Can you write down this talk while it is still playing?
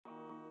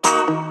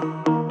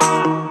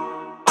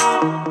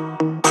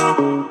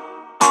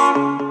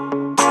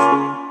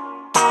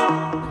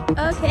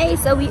Okay,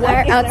 so we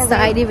are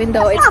outside even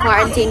though it's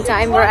quarantine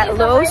time. We're at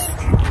Lowe's.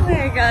 Oh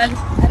my god.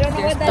 I don't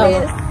know what that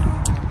is.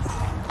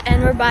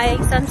 And we're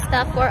buying some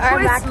stuff for our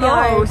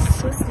backyard.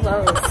 Who's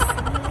Lowe's?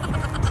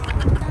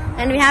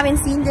 And we haven't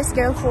seen this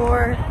girl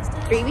for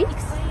 3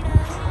 weeks.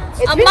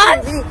 It's a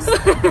month! 3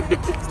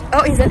 weeks.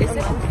 Oh, is it a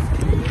month?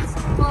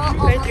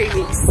 For 3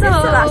 weeks. So, this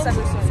is the last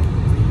episode.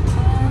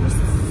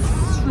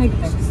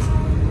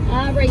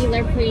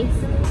 regular place.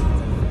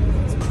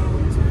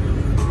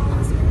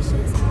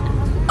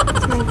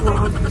 It's my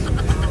vlog.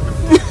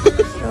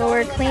 So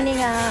we're cleaning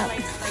up.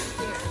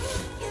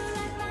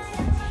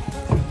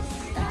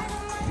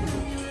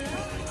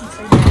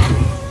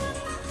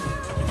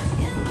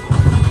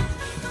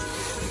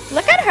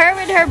 Look at her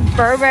with her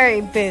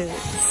Burberry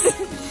boots.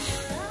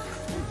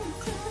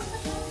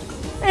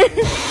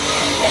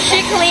 She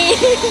clean.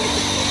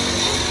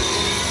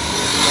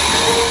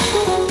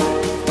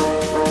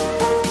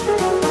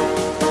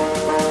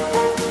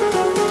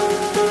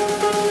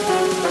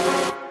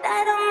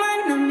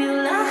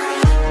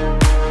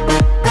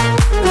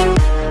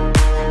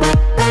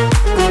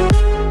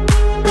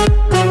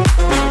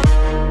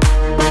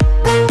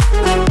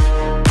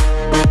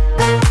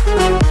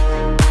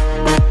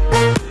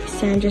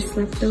 Just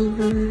slept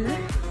over. I'm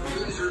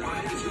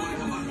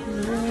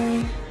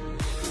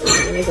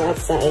gonna go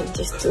outside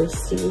just to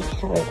see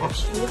how it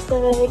actually looks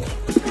like.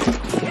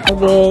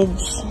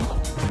 Garbage.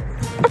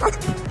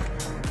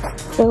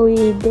 So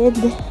we did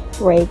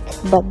rake,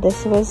 but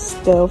this was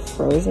still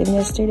frozen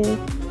yesterday.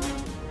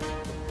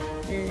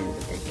 And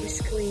the deck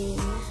is clean.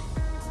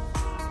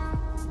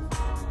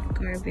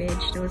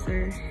 Garbage, those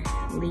are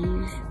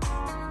leaves.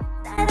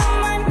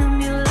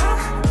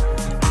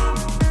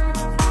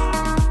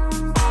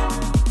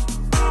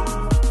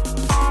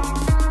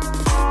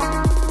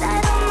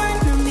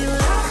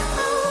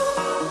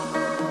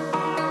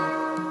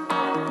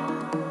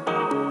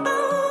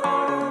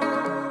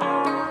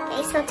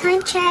 So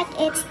time check,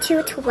 it's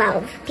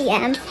 2:12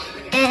 p.m.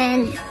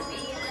 and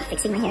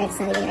fixing my hair, it's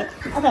not even right.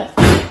 Okay,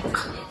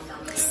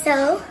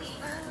 so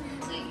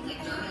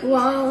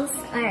walls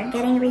are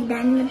getting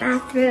redone in the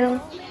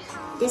bathroom.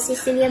 This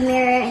used to be a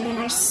mirror, and then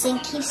our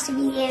sink used to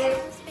be there.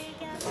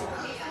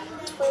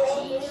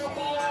 Toilet right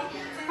there,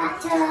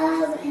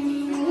 bathtub,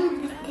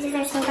 and this is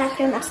our small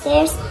bathroom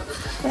upstairs.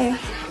 We're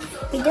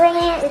redoing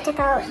it. We took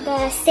out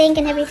the sink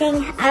and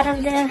everything out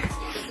of the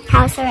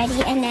house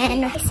already, and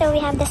then so we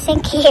have the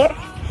sink here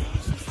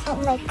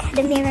and like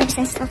the mirrors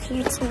and stuff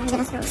here too. I'm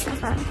gonna throw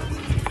stuff out.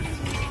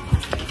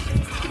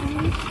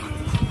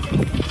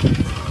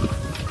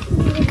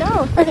 There we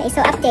go. Okay,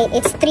 so update,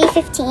 it's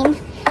 3:15.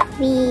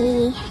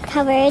 We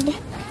covered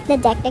the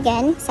deck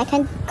again,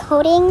 second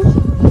coating,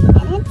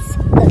 and it's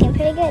looking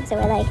pretty good, so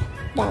we're like,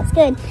 that's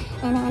good.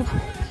 And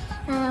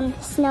then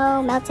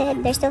snow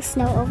melted. There's still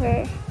snow over,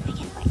 I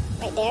can't point,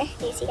 right there.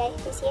 Do you see, guys?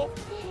 Do you see it?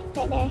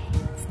 Right there.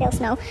 Still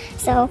snow.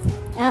 So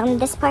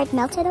this part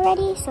melted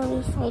already, so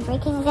we started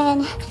raking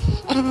again,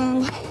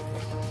 and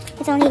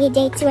it's only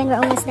day 2 and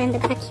we're almost done the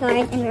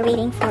backyard, and we're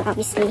waiting for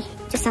obviously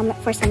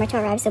for summer to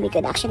arrive so we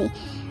could actually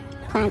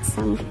plant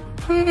some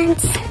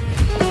plants.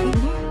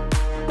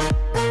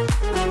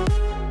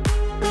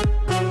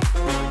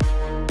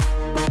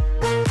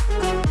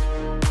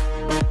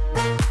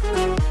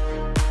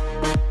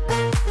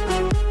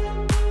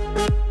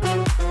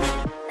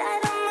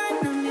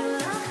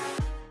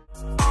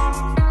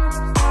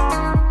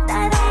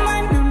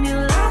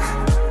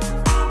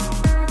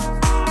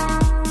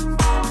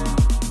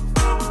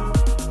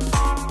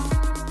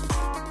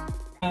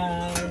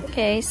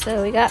 Okay,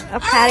 so we got our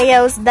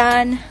patios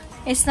done.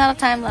 It's not a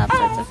time lapse,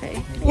 so it's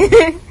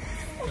okay.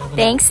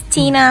 Thanks,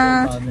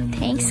 Tina.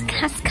 Thanks,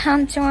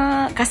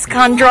 Cassandra.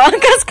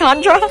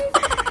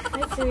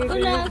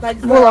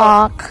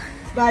 Bullock.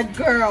 Bad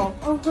girl.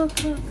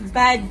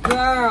 Bad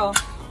girl.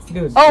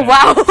 Good. Oh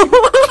wow.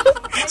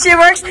 she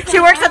works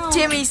at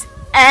Jimmy's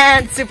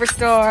and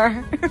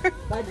Superstore.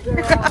 Bad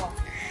girl.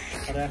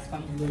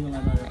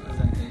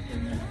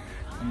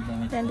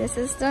 Then this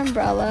is the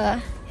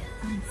umbrella.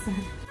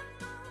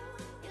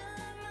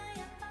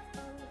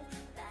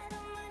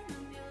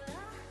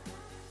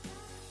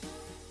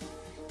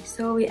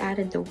 So we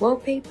added the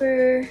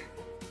wallpaper,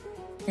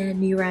 and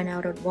we ran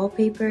out of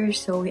wallpaper,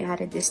 so we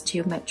added this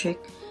geometric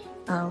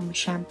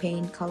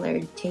champagne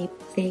colored tape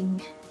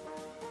thing.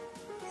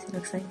 So it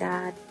looks like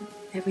that.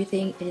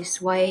 Everything is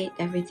white.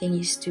 Everything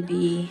used to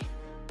be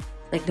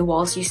like, the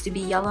walls used to be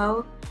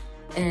yellow,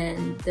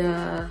 and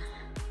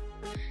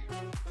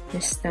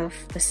this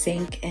stuff, the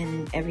sink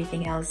and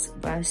everything else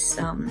was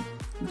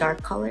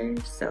dark color.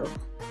 So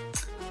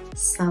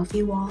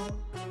selfie wall.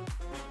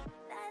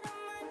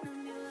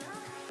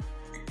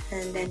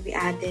 And then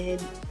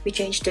we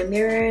changed the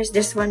mirrors.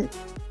 This one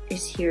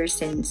is here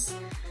since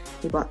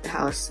we bought the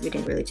house. We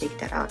didn't really take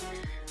that out.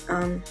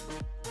 And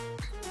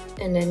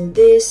then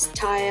this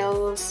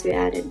tiles, we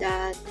added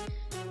that.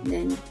 And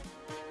then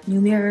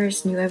new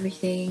mirrors, new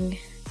everything,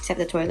 except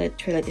the toilet.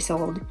 Toilet is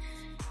old.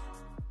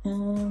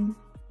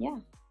 Yeah.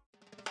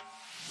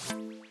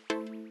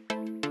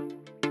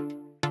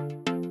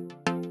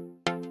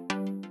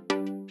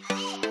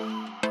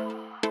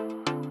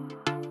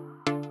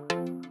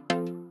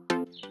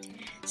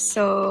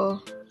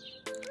 So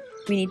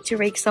we need to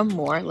rake some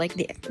more, like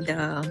the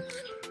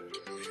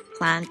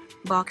plant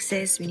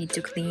boxes we need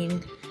to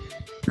clean.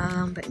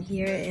 But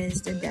here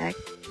is the deck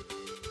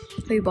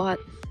we bought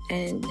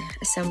and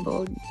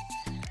assembled.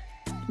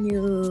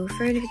 New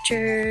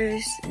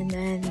furnitures, and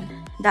then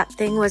that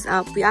thing was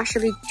up. We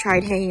actually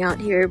tried hanging out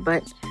here,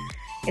 but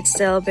it's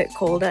still a bit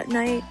cold at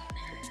night.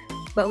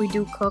 But we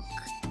do cook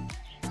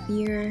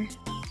here.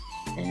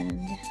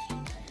 And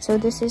so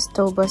this is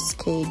Toba's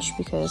cage,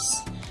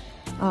 because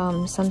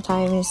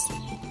sometimes,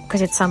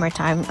 because it's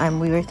summertime,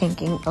 we were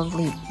thinking of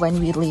when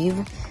we leave,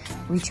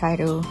 we try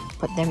to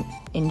put them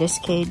in this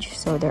cage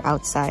so they're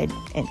outside,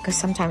 and because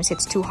sometimes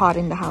it's too hot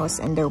in the house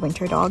and they're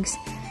winter dogs.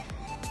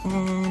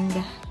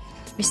 And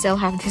we still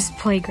have this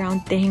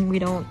playground thing. We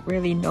don't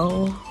really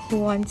know who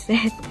wants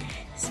it,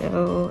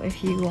 so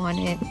if you want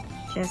it,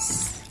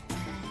 just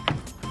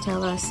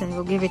tell us and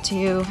we'll give it to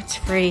you. It's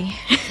free.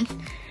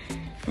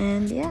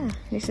 And yeah,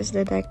 this is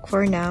the deck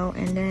for now,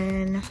 and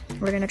then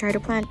we're gonna try to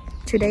plant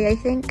today, I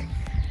think,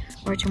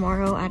 or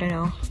tomorrow, I don't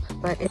know,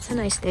 but it's a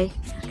nice day.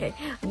 Okay,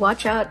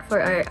 watch out for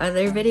our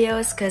other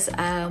videos, because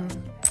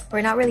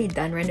we're not really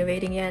done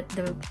renovating yet.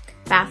 The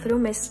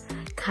bathroom is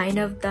kind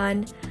of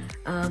done.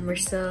 We're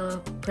still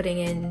putting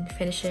in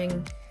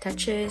finishing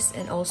touches,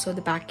 and also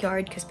the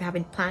backyard, because we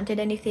haven't planted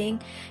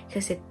anything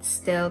because it's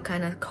still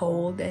kind of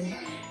cold and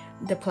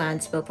the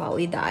plants will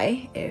probably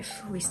die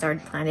if we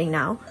start planting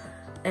now.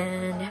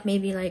 And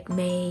maybe like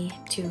May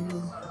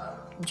to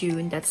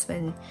June, that's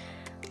when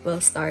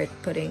we'll start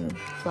putting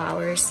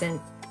flowers and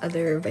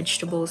other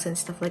vegetables and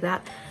stuff like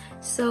that.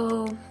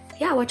 So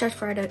yeah, watch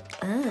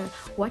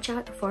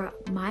out for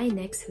my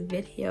next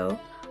video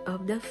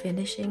of the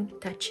finishing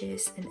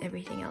touches and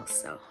everything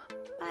else. So